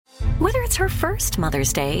Whether it's her first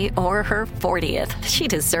Mother's Day or her 40th, she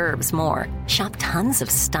deserves more. Shop tons of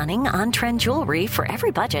stunning on-trend jewelry for every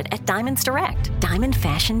budget at Diamonds Direct. Diamond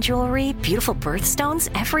fashion jewelry, beautiful birthstones,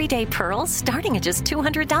 everyday pearls starting at just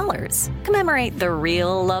 $200. Commemorate the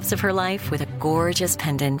real loves of her life with a gorgeous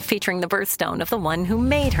pendant featuring the birthstone of the one who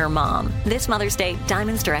made her mom. This Mother's Day,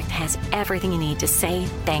 Diamonds Direct has everything you need to say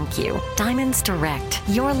thank you. Diamonds Direct.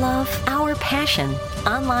 Your love, our passion.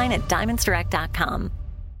 Online at diamondsdirect.com.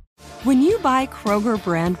 When you buy Kroger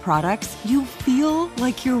brand products, you feel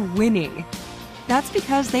like you're winning. That's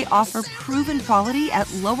because they offer proven quality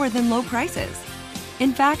at lower than low prices.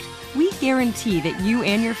 In fact, we guarantee that you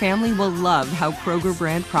and your family will love how Kroger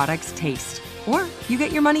brand products taste, or you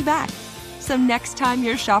get your money back. So next time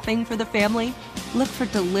you're shopping for the family, look for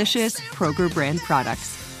delicious Kroger brand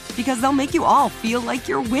products, because they'll make you all feel like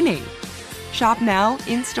you're winning. Shop now,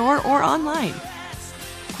 in-store, or online.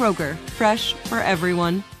 Kroger, fresh for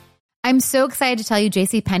everyone. I'm so excited to tell you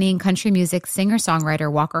JCPenney and country music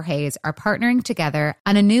singer-songwriter Walker Hayes are partnering together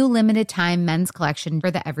on a new limited-time men's collection for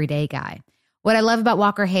the everyday guy. What I love about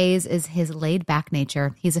Walker Hayes is his laid-back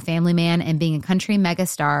nature. He's a family man, and being a country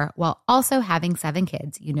megastar while also having 7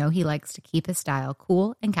 kids, you know he likes to keep his style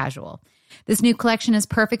cool and casual. This new collection is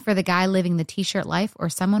perfect for the guy living the t-shirt life or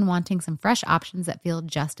someone wanting some fresh options that feel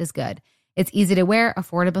just as good. It's easy to wear,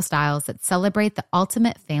 affordable styles that celebrate the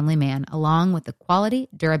ultimate family man, along with the quality,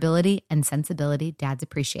 durability, and sensibility dads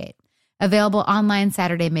appreciate. Available online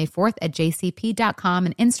Saturday, May 4th at jcp.com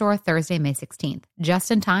and in-store Thursday, May 16th. Just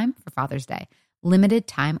in time for Father's Day. Limited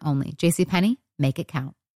time only. JCPenney, make it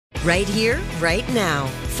count. Right here, right now.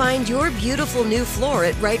 Find your beautiful new floor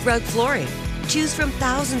at Right Rug Flooring. Choose from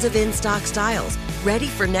thousands of in-stock styles, ready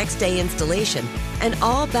for next day installation, and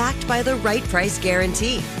all backed by the right price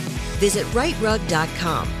guarantee. Visit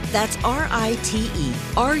rightrug.com. That's RITERUG.com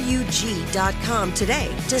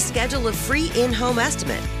today to schedule a free in-home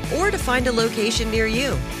estimate or to find a location near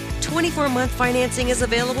you. 24-month financing is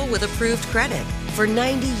available with approved credit. For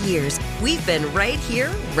 90 years, we've been right here,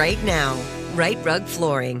 right now. Right Rug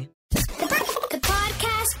Flooring. The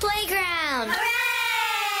Podcast Playground.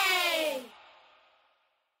 Hooray!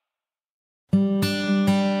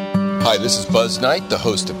 Hi, this is Buzz Knight, the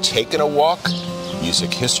host of Taking a Walk,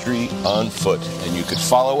 Music History on Foot. And you can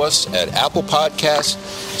follow us at Apple Podcasts,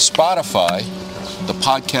 Spotify, the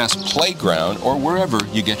Podcast Playground, or wherever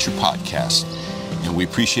you get your podcasts. And we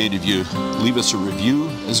appreciate if you leave us a review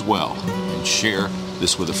as well and share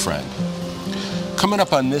this with a friend. Coming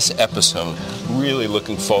up on this episode, really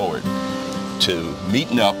looking forward to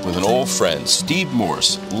meeting up with an old friend, Steve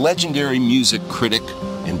Morse, legendary music critic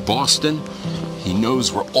in Boston. He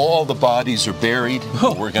knows where all the bodies are buried.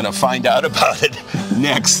 Oh. We're going to find out about it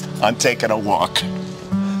next on Taking a Walk.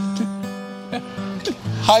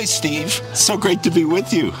 Hi, Steve. So great to be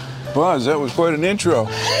with you. Buzz, that was quite an intro.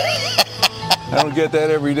 I don't get that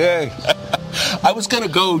every day. I was going to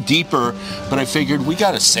go deeper, but I figured we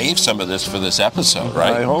got to save some of this for this episode,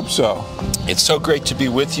 right? I hope so. It's so great to be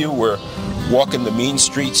with you. We're walking the mean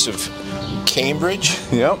streets of Cambridge.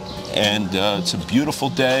 Yep. And it's a beautiful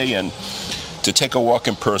day, and to take a walk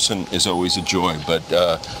in person is always a joy, but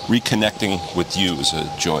reconnecting with you is a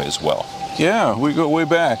joy as well. Yeah, we go way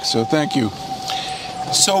back, so thank you.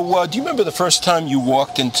 So, do you remember the first time you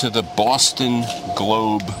walked into the Boston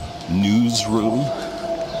Globe newsroom?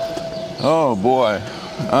 Oh, boy.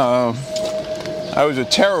 I was a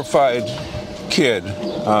terrified kid,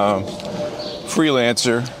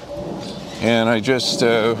 freelancer, and I just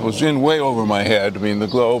was in way over my head. I mean, the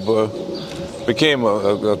Globe became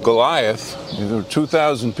a Goliath.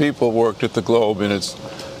 2,000 people worked at the Globe in its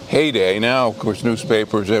heyday. Now, of course,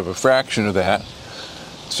 newspapers have a fraction of that.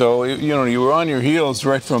 So, you were on your heels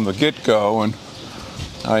right from the get-go, and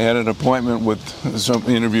I had an appointment with some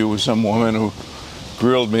interview with some woman who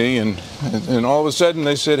grilled me, and all of a sudden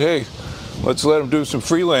they said, hey, let's let him do some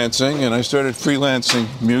freelancing, and I started freelancing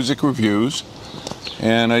music reviews,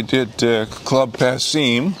 and I did Club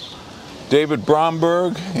Passim, David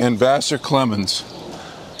Bromberg, and Vassar Clemens,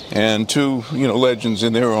 and two, legends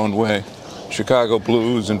in their own way. Chicago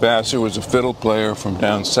Blues, and Vassar was a fiddle player from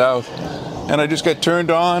down south, and I just got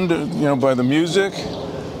turned on, by the music,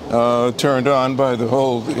 turned on by the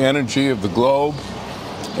whole energy of the Globe,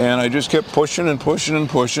 and I just kept pushing and pushing and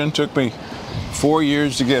pushing. It took me 4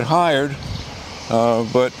 years to get hired,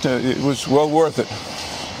 but it was well worth it.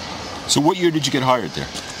 So what year did you get hired there?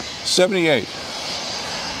 78.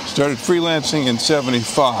 Started freelancing in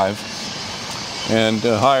 75 and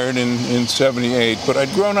hired in 78. But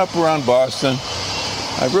I'd grown up around Boston.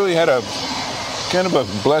 I really had a kind of a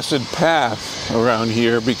blessed path around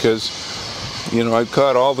here because I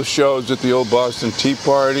caught all the shows at the old Boston Tea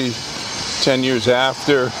Party, 10 years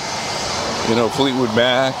after. Fleetwood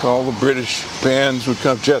Mac, all the British bands would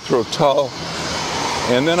come, Jethro Tull.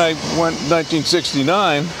 And then I went,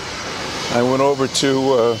 1969, I went over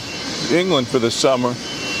to England for the summer.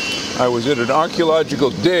 I was at an archaeological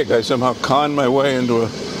dig. I somehow conned my way into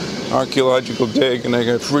an archaeological dig, and I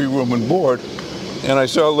got free room and board. And I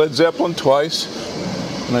saw Led Zeppelin twice,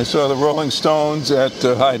 and I saw the Rolling Stones at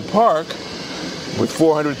Hyde Park with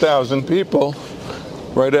 400,000 people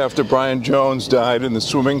right after Brian Jones died in the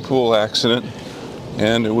swimming pool accident.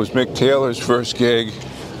 And it was Mick Taylor's first gig.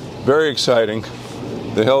 Very exciting.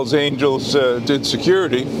 The Hells Angels did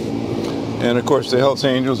security. And of course, the Hells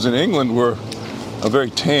Angels in England were a very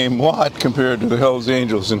tame lot compared to the Hells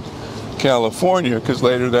Angels in California, because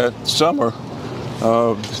later that summer,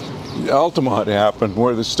 Altamont happened,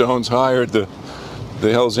 where the Stones hired the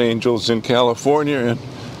Hells Angels in California, and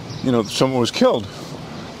someone was killed.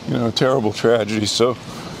 A terrible tragedy. So,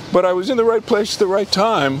 but I was in the right place at the right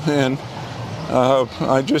time, and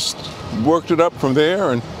I just worked it up from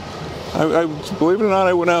there. And I believe it or not,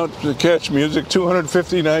 I went out to catch music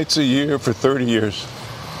 250 nights a year for 30 years.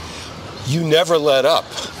 You never let up.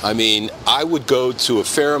 I mean, I would go to a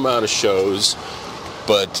fair amount of shows,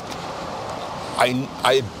 but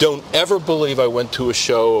I don't ever believe I went to a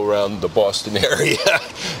show around the Boston area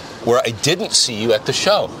where I didn't see you at the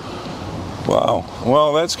show. Wow.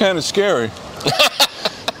 Well, that's kind of scary.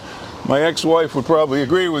 My ex-wife would probably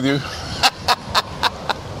agree with you.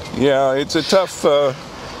 Yeah, it's a tough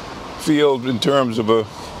field in terms of a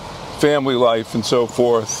family life and so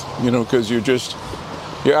forth, because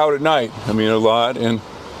you're out at night, a lot, and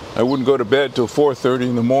I wouldn't go to bed till 4:30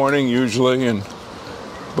 in the morning usually,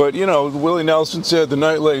 but Willie Nelson said the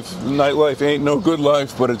nightlife ain't no good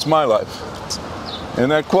life, but it's my life. And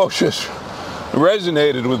that quote just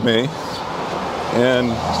resonated with me.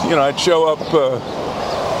 And, I'd show up,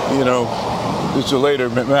 this is a later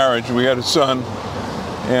marriage, we had a son,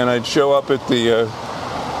 and I'd show up at the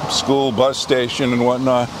school bus station and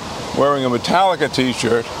whatnot wearing a Metallica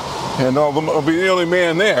t-shirt, and I'll be the only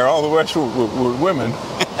man there. All the rest were women.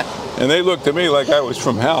 And they looked at me like I was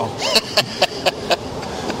from hell.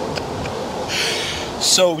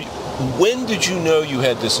 So when did you know you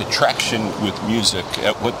had this attraction with music?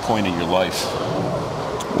 At what point in your life?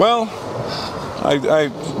 Well, I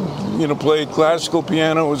played classical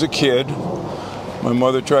piano as a kid. My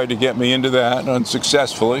mother tried to get me into that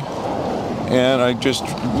unsuccessfully. And I just,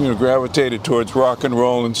 gravitated towards rock and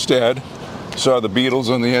roll instead. Saw the Beatles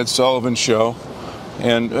on the Ed Sullivan Show.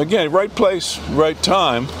 And again, right place, right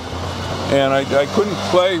time. And I couldn't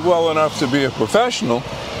play well enough to be a professional,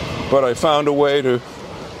 but I found a way to,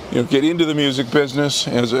 get into the music business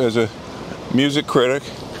as a music critic.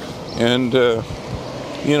 And,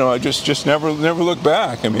 I just never looked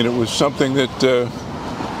back. It was something that,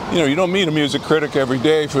 you don't meet a music critic every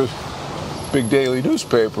day for big daily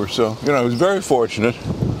newspaper. So, I was very fortunate.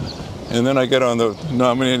 And then I got on the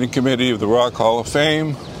nominating committee of the Rock Hall of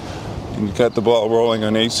Fame, and got the ball rolling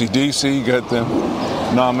on AC/DC, got them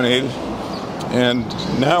nominated. And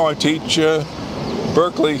now I teach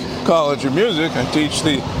Berklee College of Music. I teach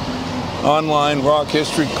the online rock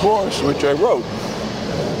history course, which I wrote.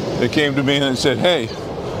 They came to me and said, hey,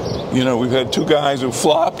 we've had two guys who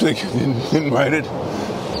flopped, they didn't write it.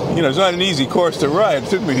 It's not an easy course to write. It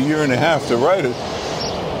took me a year and a half to write it.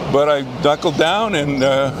 But I knuckled down, and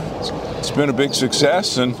it's been a big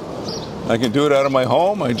success, and I can do it out of my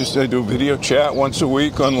home. I do video chat once a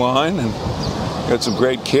week online, and got some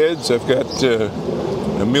great kids. I've got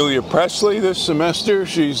Amelia Presley this semester.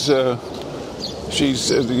 She's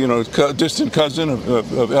distant cousin of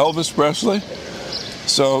Elvis Presley.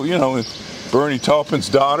 So, Bernie Taupin's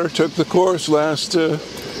daughter took the course last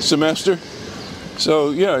semester. So,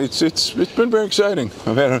 yeah, it's been very exciting.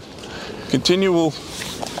 I've had a continual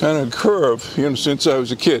kind of curve, since I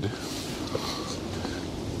was a kid.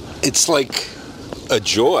 It's like a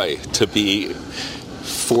joy to be,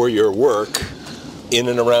 for your work, in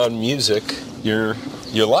and around music, your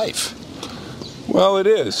life. Well, it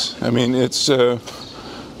is. It's, I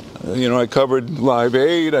covered Live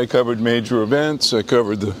Aid, I covered major events, I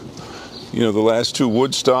covered the last two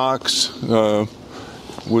Woodstocks,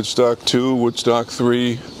 Woodstock 2, Woodstock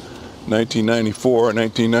 3, 1994 and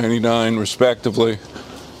 1999, respectively.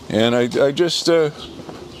 And I just,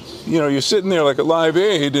 you're sitting there like at Live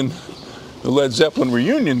Aid, and the Led Zeppelin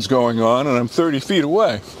reunion's going on, and I'm 30 feet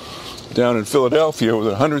away down in Philadelphia with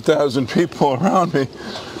 100,000 people around me.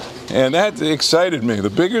 And that excited me. The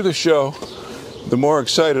bigger the show, the more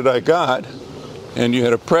excited I got. And you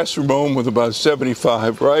had a press room with about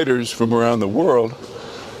 75 writers from around the world.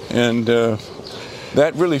 And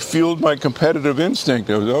that really fueled my competitive instinct.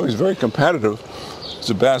 I was always very competitive as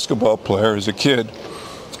a basketball player, as a kid.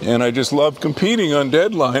 And I just loved competing on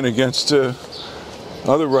deadline against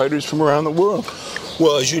other writers from around the world.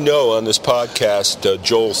 Well, as you know, on this podcast,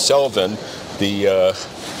 Joel Selvin, the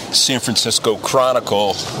San Francisco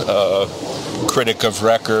Chronicle critic of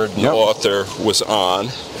record and author, was on.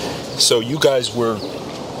 So you guys were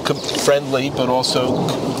friendly, but also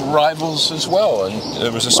rivals as well, and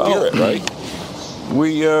there was a spirit, right?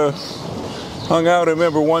 We hung out, I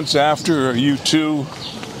remember once after U2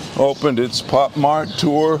 opened its Pop Mart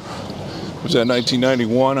tour. Was that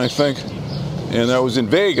 1991, I think? And that was in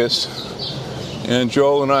Vegas. And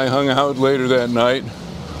Joel and I hung out later that night.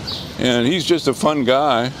 And he's just a fun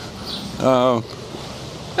guy.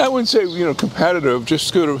 I wouldn't say, competitive, just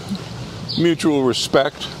sort of mutual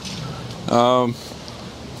respect.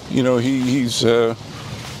 He's a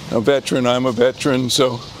veteran, I'm a veteran,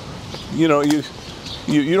 so, you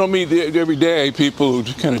don't meet every day people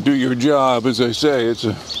who kind of do your job. As I say, it's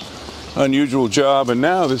an unusual job, and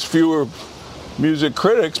now there's fewer music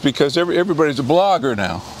critics because everybody's a blogger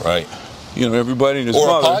now. Right. Everybody and his or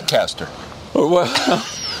mother. Or a podcaster.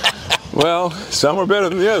 Well, some are better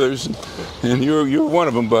than the others, and you're one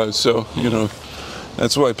of them, Buzz. So,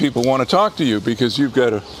 that's why people want to talk to you, because you've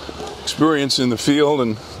got experience in the field,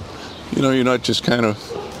 and, you're not just kind of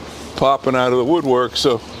popping out of the woodwork.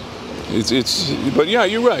 So, but yeah,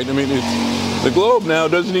 you're right. I mean, the Globe now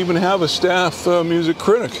doesn't even have a staff music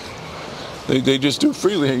critic. They just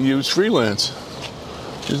use freelance.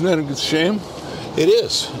 Isn't that a shame? It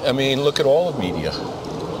is. I mean, look at all of media,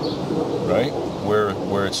 right?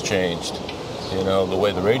 Where it's changed. The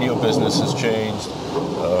way the radio business has changed,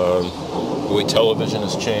 the way television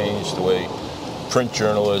has changed, the way print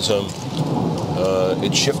journalism,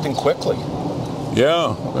 it's shifting quickly.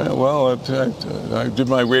 Yeah, well, I did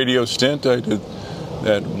my radio stint. I did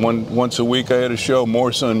that once a week. I had a show,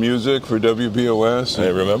 Morse on Music, for WBOS. I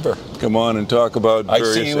remember. Come on and talk about various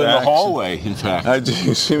I see you in the hallway, in fact.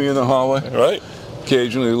 You see me in the hallway? Right.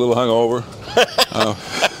 Occasionally a little hungover.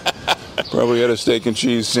 Probably had a steak and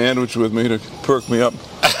cheese sandwich with me to perk me up.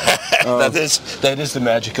 That is the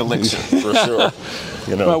magic elixir, for sure.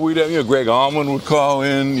 Well, we'd have, Greg Allman would call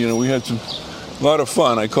in. We had a lot of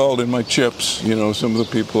fun. I called in my chips, some of the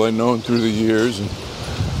people I'd known through the years.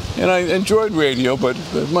 And I enjoyed radio, but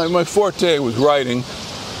my forte was writing.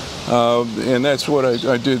 And that's what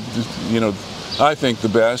I did, I think the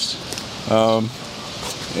best.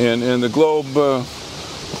 And the Globe,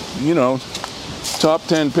 top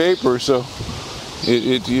 10 paper, so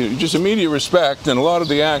it just immediate respect, and a lot of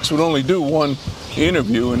the acts would only do one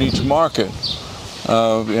interview in each market,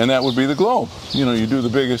 and that would be the Globe. You do the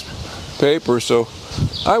biggest paper, so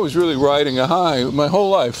I was really riding a high my whole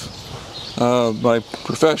life. My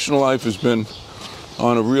professional life has been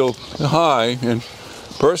on a real high, and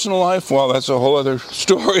personal life, well, that's a whole other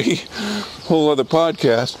story, whole other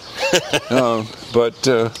podcast.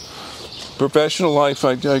 But professional life,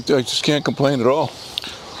 I just can't complain at all.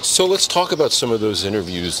 So let's talk about some of those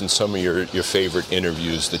interviews and some of your favorite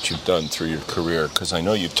interviews that you've done through your career, because I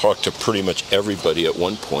know you've talked to pretty much everybody at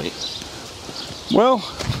one point. Well,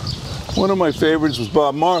 one of my favorites was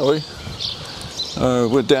Bob Marley.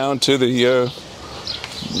 Went down to the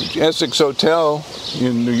Essex Hotel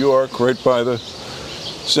in New York, right by the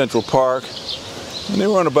Central Park, and they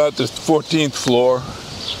were on about the 14th floor.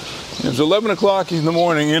 It was 11 o'clock in the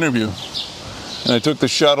morning interview. And I took the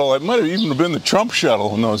shuttle. It might have even been the Trump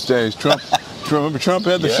shuttle in those days. Remember Trump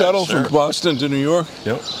had the shuttle from Boston to New York?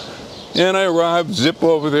 Yep. And I arrived, zip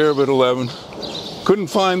over there about 11. Couldn't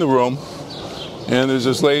find the room. And there's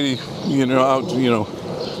this lady, out,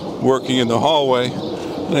 working in the hallway.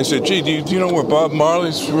 And I said, gee, do you know where Bob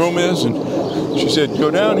Marley's room is? And she said, go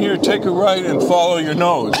down here, take a right, and follow your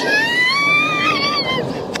nose.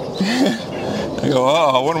 I go,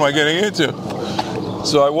 oh, what am I getting into?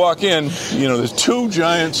 So I walk in, there's two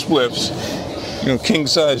giant spliffs,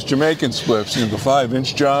 king-size Jamaican spliffs, the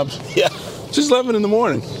 5-inch jobs. Yeah. It's 11 in the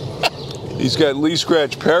morning. He's got Lee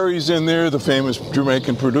Scratch Perry's in there, the famous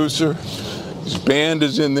Jamaican producer. His band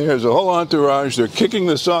is in there. There's a whole entourage. They're kicking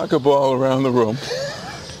the soccer ball around the room.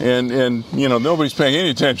 And nobody's paying any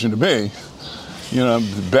attention to me. I'm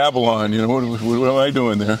Babylon, what am I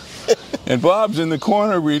doing there? And Bob's in the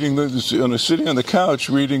corner sitting on the couch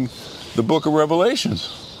reading the Book of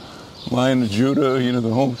Revelations, Lion of Judah, the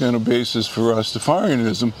whole kind of basis for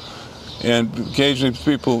Rastafarianism. And occasionally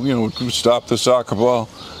people, would stop the soccer ball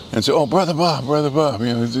and say, oh, Brother Bob,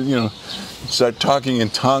 start talking in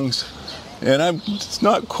tongues. And I'm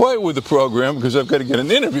not quite with the program because I've got to get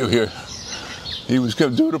an interview here. he was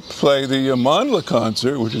due to play the Mandla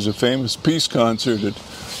concert, which is a famous peace concert at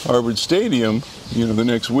Harvard Stadium, the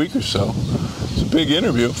next week or so. It's a big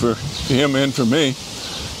interview for him and for me.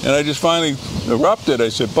 And I just finally erupted. I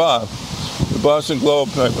said, Bob, the Boston Globe,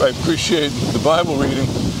 I appreciate the Bible reading,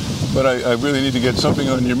 but I really need to get something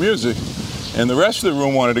on your music. And the rest of the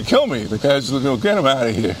room wanted to kill me. The guys were going, get him out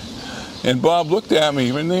of here. And Bob looked at me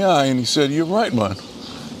in the eye and he said, you're right, man.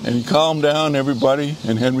 And he calmed down everybody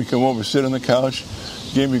and had me come over, sit on the couch,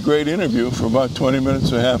 gave me a great interview for about 20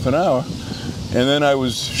 minutes or half an hour. And then I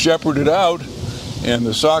was shepherded out, and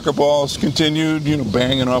the soccer balls continued,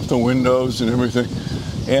 banging off the windows and everything.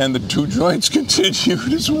 And the two joints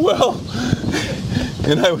continued as well.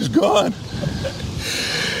 And I was gone.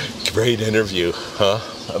 Great interview, huh?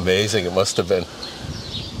 Amazing it must have been.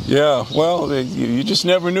 Yeah, well, you just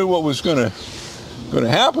never knew what was going to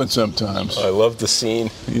happen sometimes. I love the scene.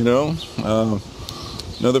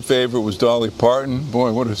 Another favorite was Dolly Parton.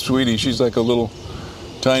 Boy, what a sweetie. She's like a little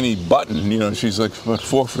tiny button. She's like about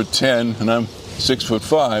 4'10", and I'm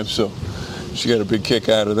 6'5", so she got a big kick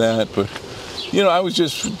out of that. But I was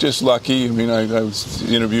just lucky. I was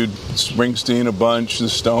interviewed Springsteen a bunch, the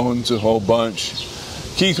Stones a whole bunch.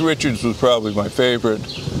 Keith Richards was probably my favorite.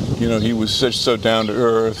 He was so down to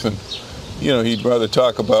earth, and he'd rather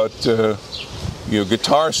talk about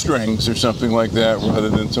guitar strings or something like that rather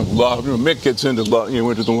than some law. Mick gets into law.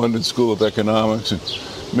 Went to the London School of Economics, and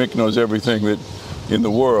Mick knows everything that in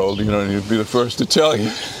the world. And he'd be the first to tell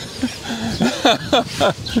you.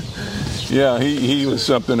 Yeah, he was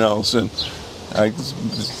something else, and I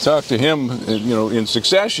talked to him, in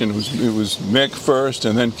succession. It was Mick first,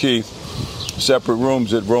 and then Keith. Separate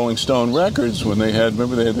rooms at Rolling Stone Records when they had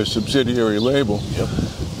their subsidiary label. Yep.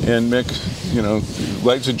 And Mick,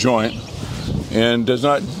 lights a joint and does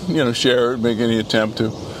not, share it, make any attempt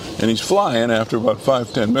to. And he's flying after about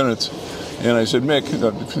 5-10 minutes. And I said, Mick,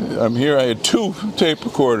 I'm here. I had 2 tape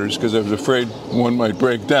recorders because I was afraid one might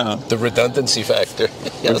break down. The redundancy factor.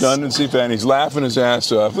 Yes. Redundancy factor. And he's laughing his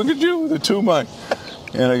ass off. Look at you, the 2 mic.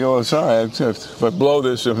 And I go, oh, sorry, if I blow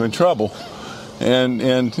this, I'm in trouble. And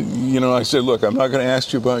I said, look, I'm not going to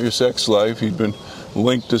ask you about your sex life. He'd been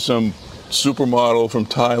linked to some supermodel from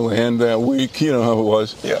Thailand that week. You know how it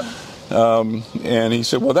was. Yeah. And he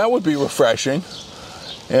said, well, that would be refreshing.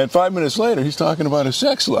 And 5 minutes later, he's talking about his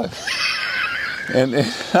sex life. And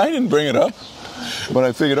I didn't bring it up, but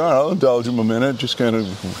I figured, all right, I'll indulge him a minute, just kind of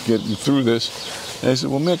get through this. And I said,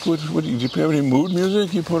 well, Mick, do you have any mood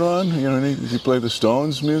music you put on? Did you play the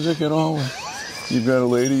Stones music at all? You've got a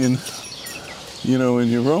lady in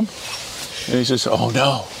your room? And he says, oh,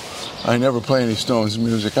 no, I never play any Stones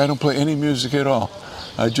music. I don't play any music at all.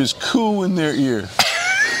 I just coo in their ear.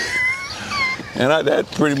 And I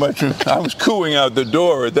was cooing out the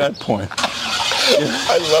door at that point.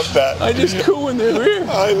 I love that. I just coo in their ear.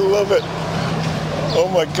 I love it. Oh,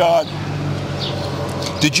 my God.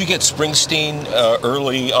 Did you get Springsteen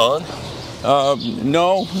early on?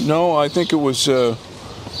 No, I think it was...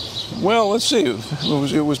 well, let's see.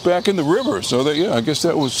 It was back in the river, so I guess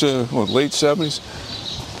that was late 70s.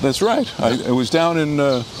 That's right. I was down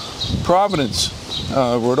in Providence,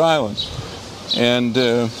 Rhode Island, and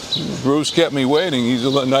Bruce kept me waiting. He's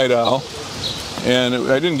a night owl, and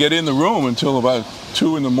I didn't get in the room until about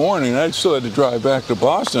 2 in the morning. I still had to drive back to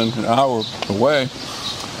Boston, an hour away.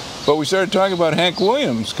 But we started talking about Hank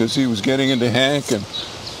Williams because he was getting into Hank, and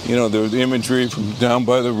the imagery from down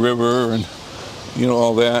by the river and.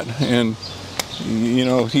 All that, and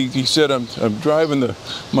he said, I'm driving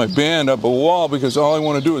my band up a wall because all I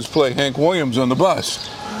want to do is play Hank Williams on the bus.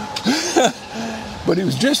 But he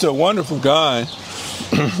was just a wonderful guy.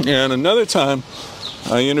 And another time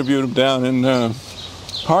I interviewed him down in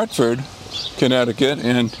Hartford, Connecticut,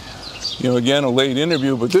 and again a late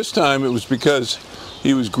interview, but this time it was because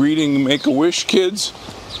he was greeting Make-A-Wish kids.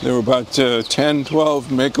 There were about 10,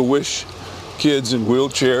 12 Make-A-Wish kids in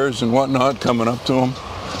wheelchairs and whatnot coming up to him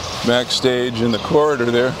backstage in the corridor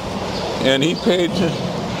there, and he paid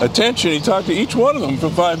attention. He talked to each one of them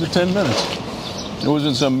for 5 to 10 minutes. It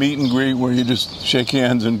wasn't some meet and greet where you just shake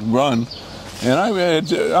hands and run. And I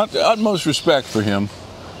had utmost respect for him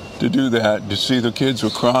to do that, to see the kids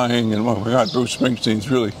were crying, and oh my God, Bruce Springsteen's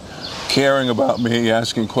really caring about me,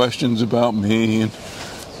 asking questions about me, and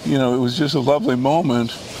it was just a lovely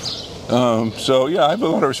moment. So yeah, I have a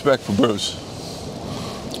lot of respect for Bruce.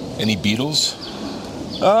 Any Beatles?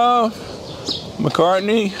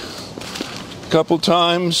 McCartney, a couple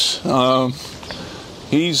times.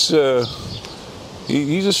 He's a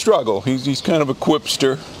struggle. He's kind of a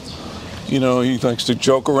quipster. He likes to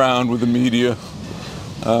joke around with the media.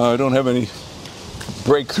 I don't have any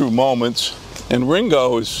breakthrough moments. And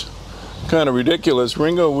Ringo is kind of ridiculous.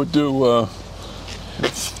 Ringo would do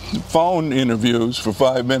phone interviews for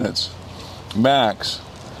 5 minutes, max.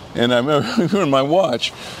 And I remember in my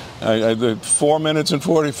watch, I did 4 minutes and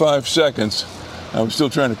 45 seconds. I was still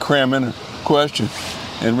trying to cram in a question.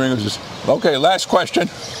 And Ringo says, okay, last question.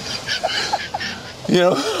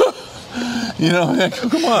 Come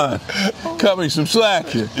on, cut me some slack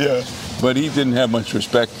here. Yeah. But he didn't have much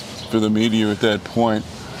respect for the media at that point.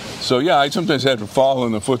 So yeah, I sometimes had to follow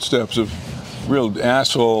in the footsteps of real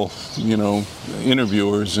asshole,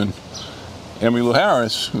 interviewers. And Emmylou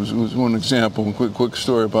Harris was one example. Quick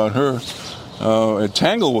story about her. At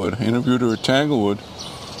Tanglewood, I interviewed her at Tanglewood,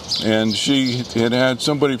 and she had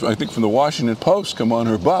somebody, I think from the Washington Post, come on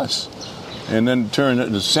her bus, and then turned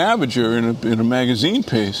into Savager in a magazine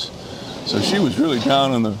piece. So she was really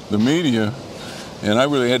down on the media, and I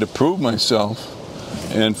really had to prove myself.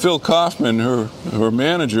 And Phil Kaufman, her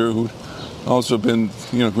manager, who'd also been,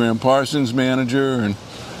 Graham Parsons' manager, and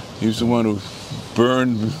he was the one who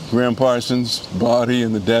burned Graham Parsons' body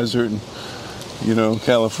in the desert, and,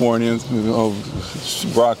 California,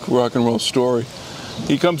 rock and roll story.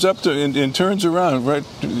 He comes up to and turns around right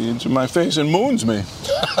into my face and moons me.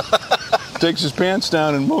 Takes his pants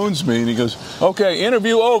down and moons me, and he goes, okay,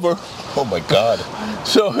 interview over. Oh my God.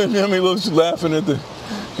 So Emmylou's laughing at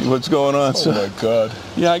what's going on. Oh my God.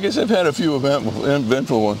 Yeah, I guess I've had a few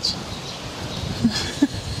eventful ones.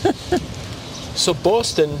 So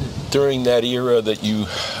Boston, during that era that you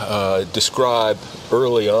describe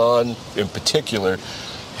early on in particular,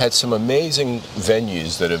 had some amazing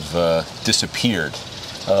venues that have disappeared.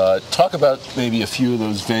 Talk about maybe a few of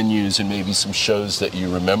those venues and maybe some shows that you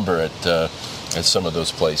remember at some of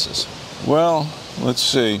those places. Well, let's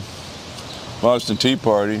see. Boston Tea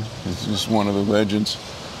Party is just one of the legends.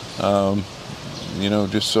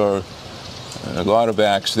 Just saw a lot of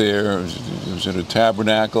acts there. It was at a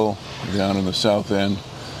Tabernacle down in the South End.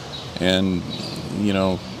 And,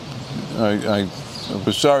 I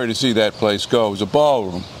was sorry to see that place go. It was a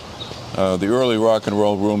ballroom. The early rock and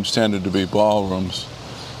roll rooms tended to be ballrooms.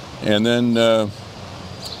 And then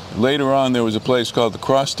later on, there was a place called the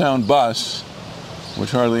Crosstown Bus,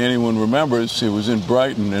 which hardly anyone remembers. It was in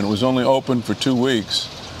Brighton, and it was only open for 2 weeks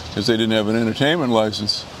because they didn't have an entertainment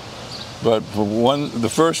license. But for the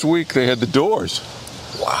first week, they had the Doors.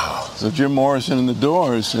 Wow. So Jim Morrison and the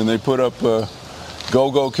Doors, and they put up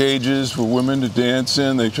go-go cages for women to dance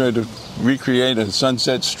in. They tried to recreate a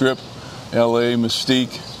Sunset Strip, L.A.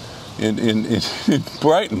 mystique in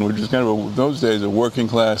Brighton, which was kind of, those days, a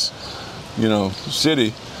working-class,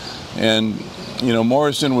 city. And,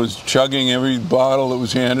 Morrison was chugging every bottle that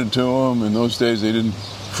was handed to him. In those days, they didn't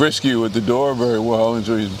frisk you at the door very well, and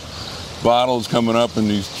so his bottles coming up, and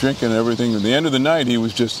he's drinking everything. At the end of the night, he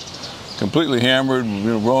was just completely hammered,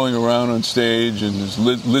 rolling around on stage, and his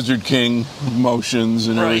Lizard King motions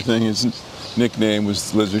and everything. His nickname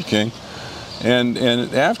was Lizard King. And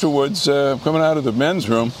afterwards, coming out of the men's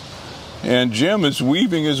room, and Jim is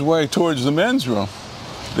weaving his way towards the men's room.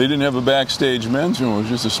 They didn't have a backstage men's room. It was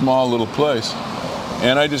just a small little place.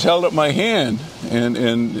 And I just held up my hand, and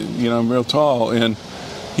I'm real tall, and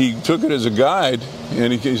he took it as a guide,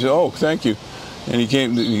 and he said, oh, thank you. And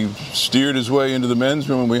he steered his way into the men's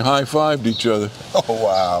room, and we high-fived each other. Oh,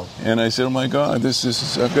 wow. And I said, oh, my God,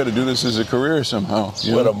 I've got to do this as a career somehow.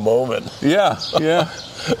 What a moment. Yeah.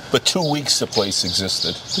 But 2 weeks the place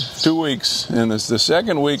existed. 2 weeks. And the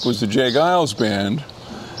second week was the Jay Giles Band.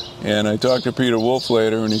 And I talked to Peter Wolf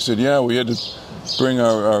later, and he said, yeah, we had to bring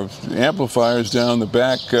our amplifiers down the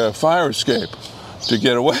back fire escape to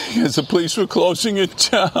get away because the police were closing it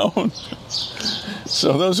down.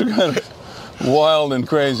 So those are kind of wild and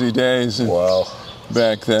crazy days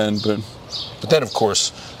back then. But then, of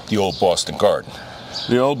course, the old Boston Garden.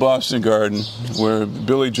 The old Boston Garden, where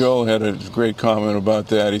Billy Joel had a great comment about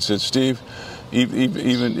that. He said, Steve,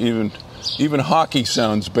 even hockey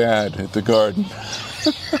sounds bad at the Garden.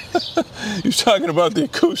 He was talking about the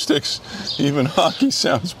acoustics. Even hockey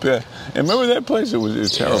sounds bad. And remember that place? It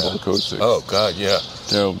was terrible acoustics. Oh, God, yeah.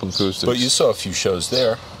 Terrible acoustics. But you saw a few shows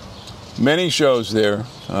there. Many shows there.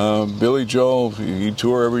 Billy Joel, he'd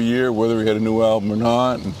tour every year, whether he had a new album or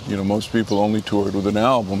not. And, most people only toured with an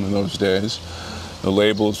album in those days. The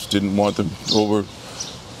labels didn't want them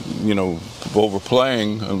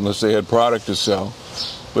overplaying unless they had product to sell.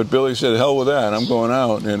 But Billy said, hell with that, I'm going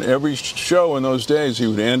out. And every show in those days, he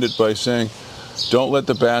would end it by saying, don't let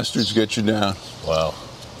the bastards get you down. Wow.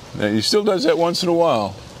 Now, he still does that once in a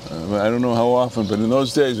while. I don't know how often, but in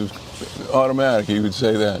those days, it was automatic. He would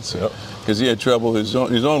say that. Because he had trouble. His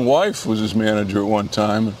own wife was his manager at one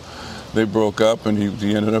time. And they broke up, and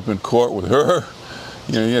he ended up in court with her.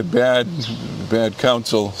 He had bad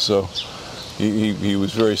counsel. So he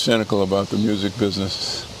was very cynical about the music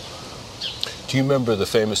business. Do you remember the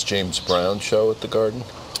famous James Brown show at the Garden?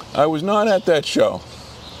 I was not at that show.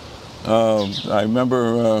 I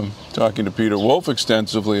remember talking to Peter Wolf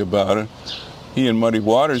extensively about it. He and Muddy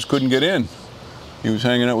Waters couldn't get in. He was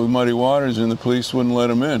hanging out with Muddy Waters and the police wouldn't let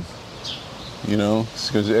him in. You know,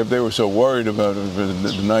 because they were so worried about it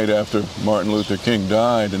the night after Martin Luther King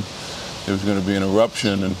died and there was going to be an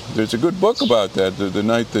eruption. And there's a good book about that, the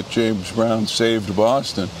night that James Brown saved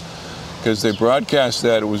Boston, because they broadcast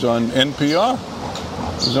that. It was on NPR.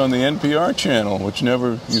 It was on the NPR channel, which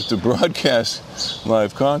never used to broadcast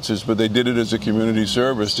live concerts, but they did it as a community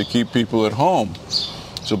service to keep people at home.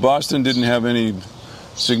 So Boston didn't have any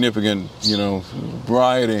significant,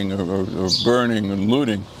 rioting or burning and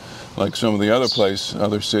looting like some of the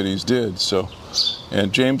other cities did. So,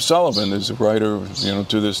 and James Sullivan is a writer,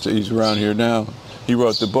 to this day, he's around here now. He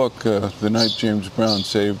wrote the book, The Night James Brown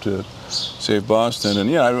Saved Boston. And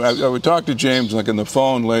yeah, I would talk to James like on the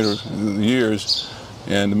phone later in the years.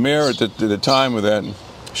 And the mayor at the time of that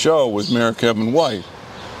show was Mayor Kevin White.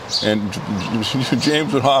 And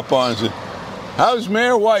James would hop on and say, "How's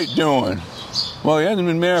Mayor White doing?" "Well, he hasn't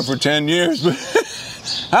been mayor for 10 years, but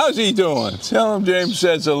how's he doing? Tell him James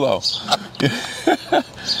says hello."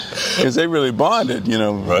 Because they really bonded,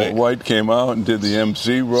 Right. White came out and did the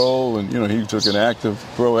MC role, and, he took an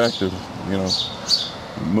proactive,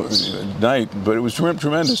 night. But it was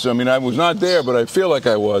tremendous. I mean, I was not there, but I feel like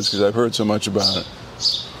I was because I've heard so much about it.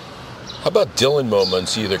 How about Dylan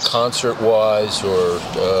moments, either concert-wise or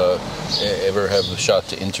ever have the shot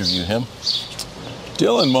to interview him?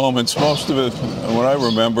 Dylan moments, most of it, what I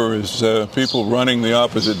remember is people running the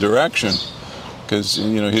opposite direction, because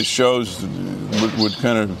his shows would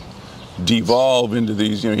kind of devolve into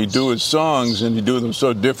these. He'd do his songs and he'd do them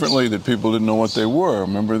so differently that people didn't know what they were.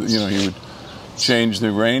 Remember, he would change the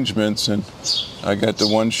arrangements, and I got to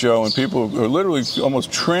one show and people were literally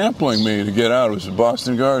almost trampling me to get out. It was the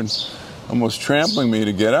Boston Garden, almost trampling me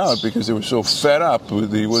to get out because they were so fed up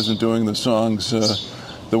with he wasn't doing the songs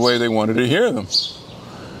the way they wanted to hear them.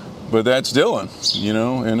 But that's Dylan,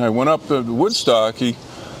 and I went up to Woodstock. He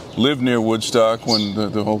lived near Woodstock when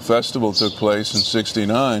the whole festival took place in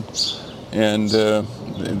 '69, and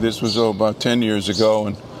this was about 10 years ago,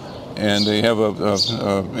 and they have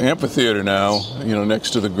a amphitheater now,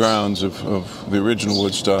 next to the grounds of the original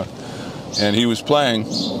Woodstock, and he was playing,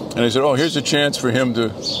 and I said, "Oh, here's a chance for him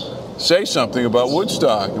to say something about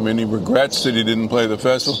Woodstock." I mean, he regrets that he didn't play the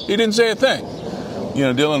festival. He didn't say a thing.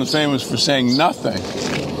 Dylan is famous for saying nothing.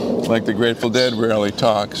 Like the Grateful Dead rarely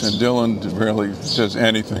talks, and Dylan rarely says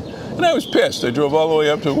anything. And I was pissed. I drove all the way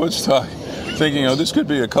up to Woodstock thinking, this could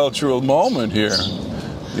be a cultural moment here.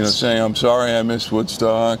 Saying, "I'm sorry I missed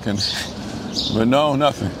Woodstock." But no,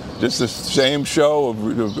 nothing. Just the same show of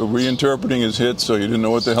reinterpreting his hits so you didn't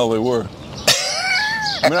know what the hell they were.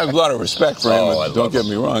 I mean, I have a lot of respect for him, don't get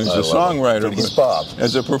me wrong. He's a songwriter, but he's Bob.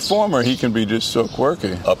 As a performer, he can be just so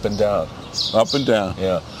quirky. Up and down. Up and down.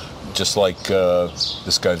 Yeah. Just like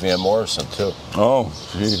this guy Van Morrison, too. Oh,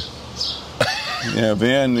 gee. Yeah,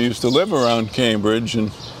 Van used to live around Cambridge and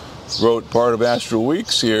wrote part of Astral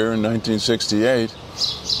Weeks here in 1968.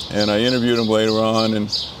 And I interviewed him later on, and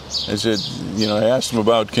I said, I asked him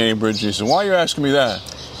about Cambridge. He said, "Why are you asking me that?"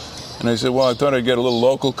 And I said, "Well, I thought I'd get a little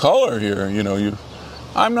local color here.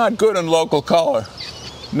 I'm not good in local color.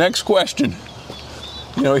 Next question."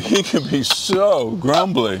 He can be so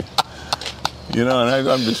grumbly. And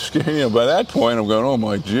I'm just, by that point, I'm going, "Oh,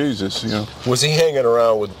 my Jesus," Was he hanging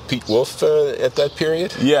around with Pete Wolf at that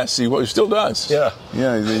period? Yes, he still does. Yeah.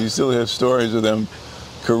 Yeah, he still has stories of them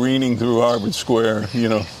careening through Harvard Square,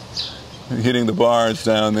 hitting the bars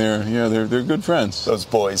down there. Yeah, they're good friends. Those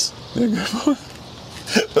boys. They're good boys.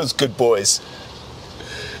 Those good boys.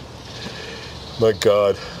 My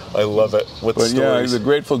God, I love it. What stories? Yeah, the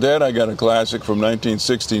Grateful Dead, I got a classic from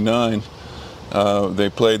 1969. They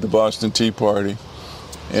played the Boston Tea Party,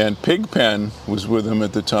 and Pigpen was with him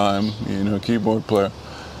at the time, keyboard player,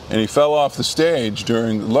 and he fell off the stage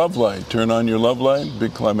during Love Light, Turn On Your Love Light,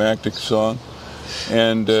 big climactic song,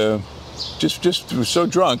 and just was so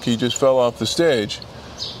drunk he just fell off the stage,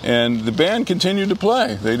 and the band continued to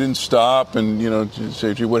play. They didn't stop and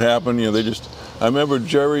say, "Gee, what happened?" I remember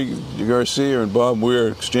Jerry Garcia and Bob Weir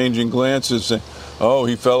exchanging glances, saying, "Oh,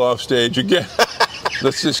 he fell off stage again."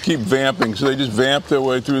 Let's just keep vamping. So they just vamped their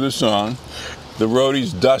way through the song. The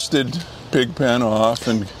roadies dusted Pigpen off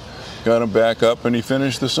and got him back up, and he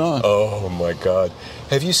finished the song. Oh, my God.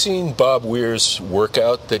 Have you seen Bob Weir's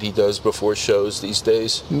workout that he does before shows these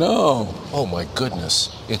days? No. Oh, my goodness.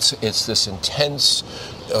 It's this intense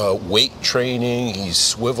weight training. He's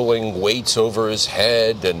swiveling weights over his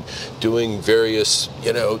head and doing various,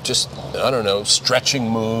 stretching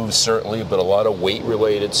moves, certainly, but a lot of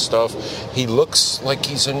weight-related stuff. He looks like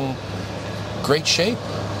he's in great shape.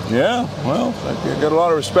 Yeah, well, I got a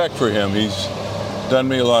lot of respect for him. He's done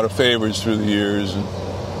me a lot of favors through the years. And,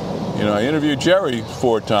 I interviewed Jerry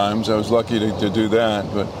 4 times. I was lucky to do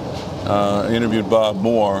that, but I interviewed Bob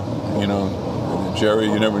Moore. Jerry,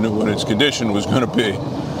 you never knew what his condition was going to be.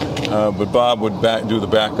 But Bob would do the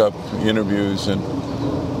backup interviews, and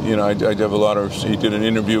I'd have a lot of. He did an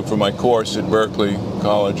interview for my course at Berklee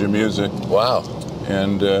College of Music. Wow!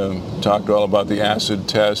 And talked all about the acid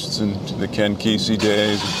tests and the Ken Kesey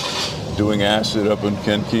days, doing acid up on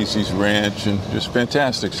Ken Kesey's ranch, and just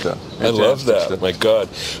fantastic stuff. I love that. My God.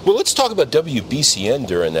 Well, let's talk about WBCN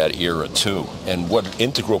during that era too, and what an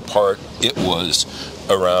integral part it was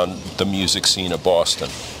around the music scene of Boston.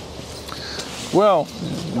 Well,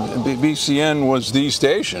 BCN was the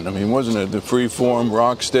station. I mean, wasn't it the freeform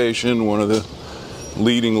rock station, one of the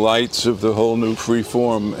leading lights of the whole new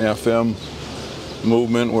freeform FM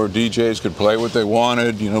movement, where DJs could play what they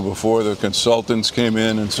wanted, before the consultants came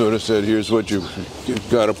in and sort of said, here's what you've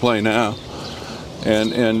got to play now.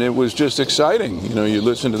 And it was just exciting. You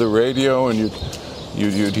listen to the radio and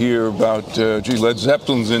you'd hear about, Led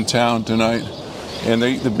Zeppelin's in town tonight. And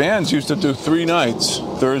the bands used to do 3 nights,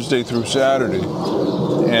 Thursday through Saturday.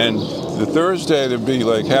 And the Thursday, there'd be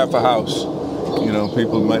like half a house.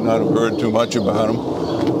 People might not have heard too much about them.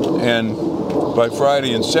 And by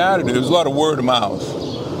Friday and Saturday, there was a lot of word of mouth.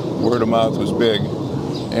 Word of mouth was big.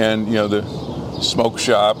 And, the smoke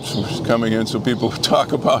shops was coming in, so people would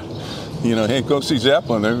talk about, hey, go see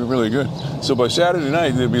Zeppelin, they're really good. So by Saturday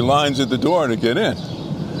night, there'd be lines at the door to get in.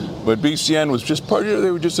 But BCN was just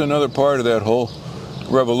they were just another part of that whole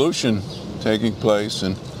revolution taking place,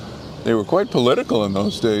 and they were quite political in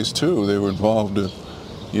those days too. They were involved in,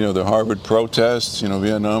 the Harvard protests,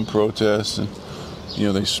 Vietnam protests, and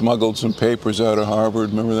they smuggled some papers out of Harvard.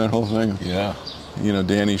 Remember that whole thing? Yeah.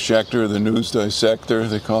 Danny Schechter, the news dissector,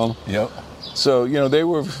 they call him. Yep. So they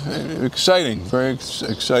were exciting, very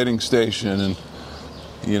exciting station, and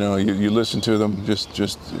you listen to them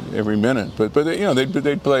just every minute. But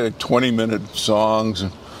they'd play like 20-minute songs,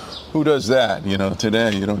 and who does that?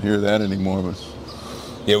 Today you don't hear that anymore. But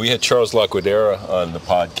yeah, we had Charles Laquadera on the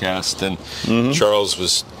podcast, and Charles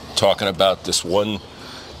was talking about this one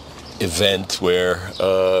event where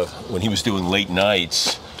when he was doing late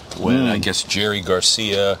nights, when I guess Jerry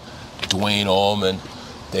Garcia, Dwayne Allman,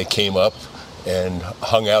 they came up and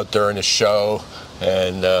hung out during the show,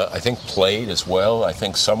 and I think played as well. I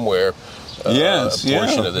think somewhere a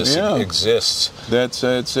portion of this exists.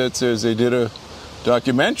 They did a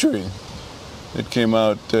documentary that came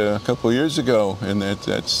out a couple of years ago, and they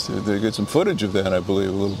get some footage of that, I believe,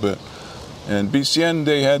 a little bit. And BCN,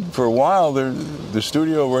 they had for a while the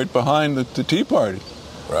studio right behind the Tea Party,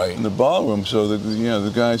 right in the ballroom, so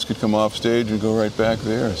the guys could come off stage and go right back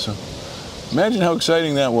there. So imagine how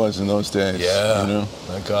exciting that was in those days. Yeah,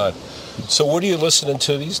 my God. So what are you listening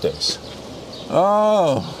to these days?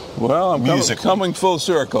 Oh, well, I'm coming full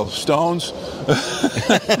circle. Stones,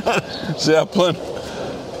 Zeppelin.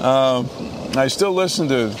 I still listen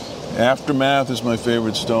to Aftermath is my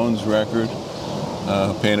favorite Stones record.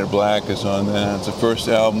 Painted Black is on that. It's the first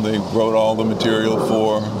album they wrote all the material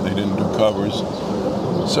for. They didn't do covers.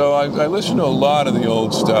 So I listen to a lot of the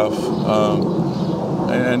old stuff.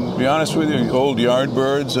 And to be honest with you, old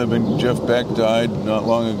Yardbirds. Jeff Beck died not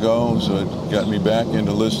long ago, so it got me back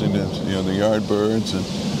into listening to the Yardbirds, and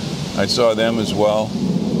I saw them as well.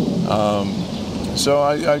 So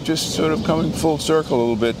I just sort of coming full circle a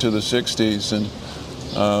little bit to the '60s, and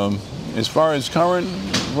as far as current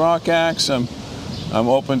rock acts, I'm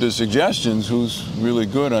open to suggestions. Who's really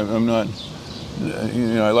good? I'm not.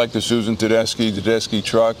 I like the Susan Tedeschi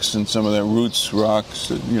Trucks, and some of that roots rock,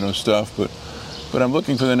 stuff, but I'm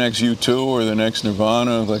looking for the next U2 or the next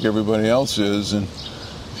Nirvana, like everybody else is. And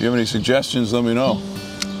if you have any suggestions, let me know.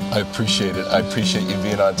 I appreciate it. I appreciate you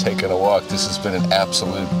being on Taking a Walk. This has been an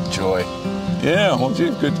absolute joy. Yeah, well, gee,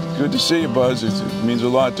 good to see you, Buzz. It means a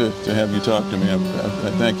lot to have you talk to me.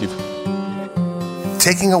 I thank you.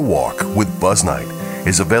 Taking a Walk with Buzz Knight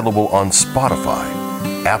is available on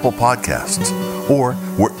Spotify, Apple Podcasts, or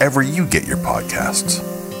wherever you get your podcasts.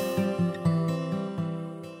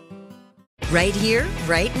 Right here,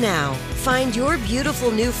 right now. Find your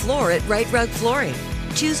beautiful new floor at Right Rug Flooring.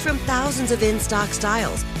 Choose from thousands of in-stock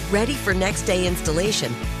styles, ready for next day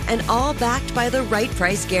installation, and all backed by the right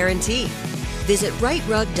price guarantee. Visit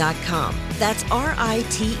rightrug.com. That's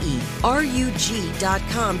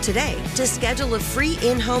RITERUG.com today to schedule a free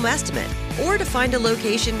in-home estimate or to find a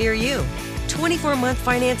location near you. 24-month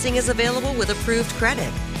financing is available with approved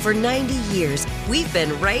credit. For 90 years, we've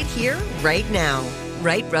been right here, right now.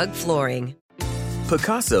 Right Rug Flooring.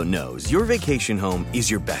 Picasso knows your vacation home is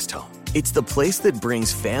your best home. It's the place that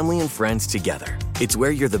brings family and friends together. It's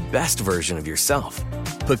where you're the best version of yourself.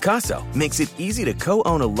 Picasso makes it easy to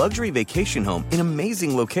co-own a luxury vacation home in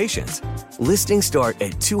amazing locations. Listings start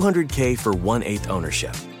at $200K for 1/8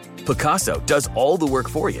 ownership. Picasso does all the work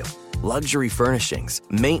for you. Luxury furnishings,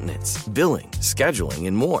 maintenance, billing, scheduling,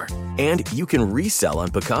 and more. And you can resell on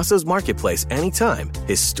Picasso's marketplace anytime,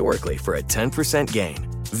 historically for a 10% gain.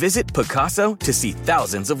 Visit Picasso to see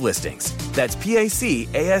thousands of listings. That's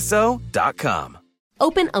PACASO.com.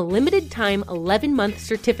 Open a limited-time 11-month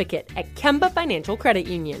certificate at Kemba Financial Credit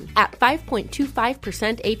Union. At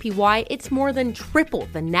 5.25% APY, it's more than triple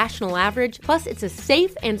the national average, plus it's a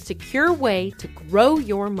safe and secure way to grow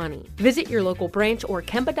your money. Visit your local branch or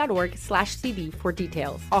kemba.org/cb for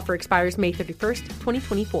details. Offer expires May 31st,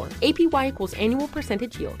 2024. APY equals annual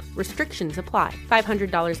percentage yield. Restrictions apply.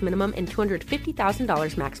 $500 minimum and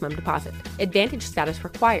 $250,000 maximum deposit. Advantage status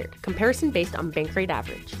required. Comparison based on bank rate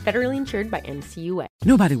average. Federally insured by NCUA.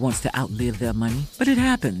 Nobody wants to outlive their money, but it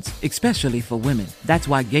happens, especially for women. That's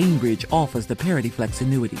why Gainbridge offers the Parity Flex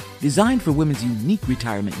annuity, designed for women's unique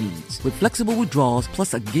retirement needs, with flexible withdrawals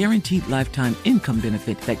plus a guaranteed lifetime income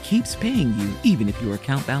benefit that keeps paying you even if your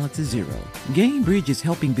account balance is zero. Gainbridge is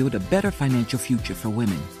helping build a better financial future for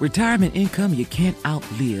women. Retirement income you can't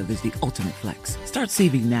outlive is the ultimate flex. Start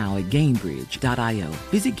saving now at Gainbridge.io.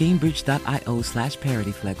 Visit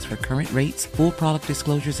Gainbridge.io/ParityFlex for current rates, full product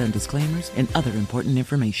disclosures and disclaimers, and other important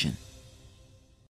information.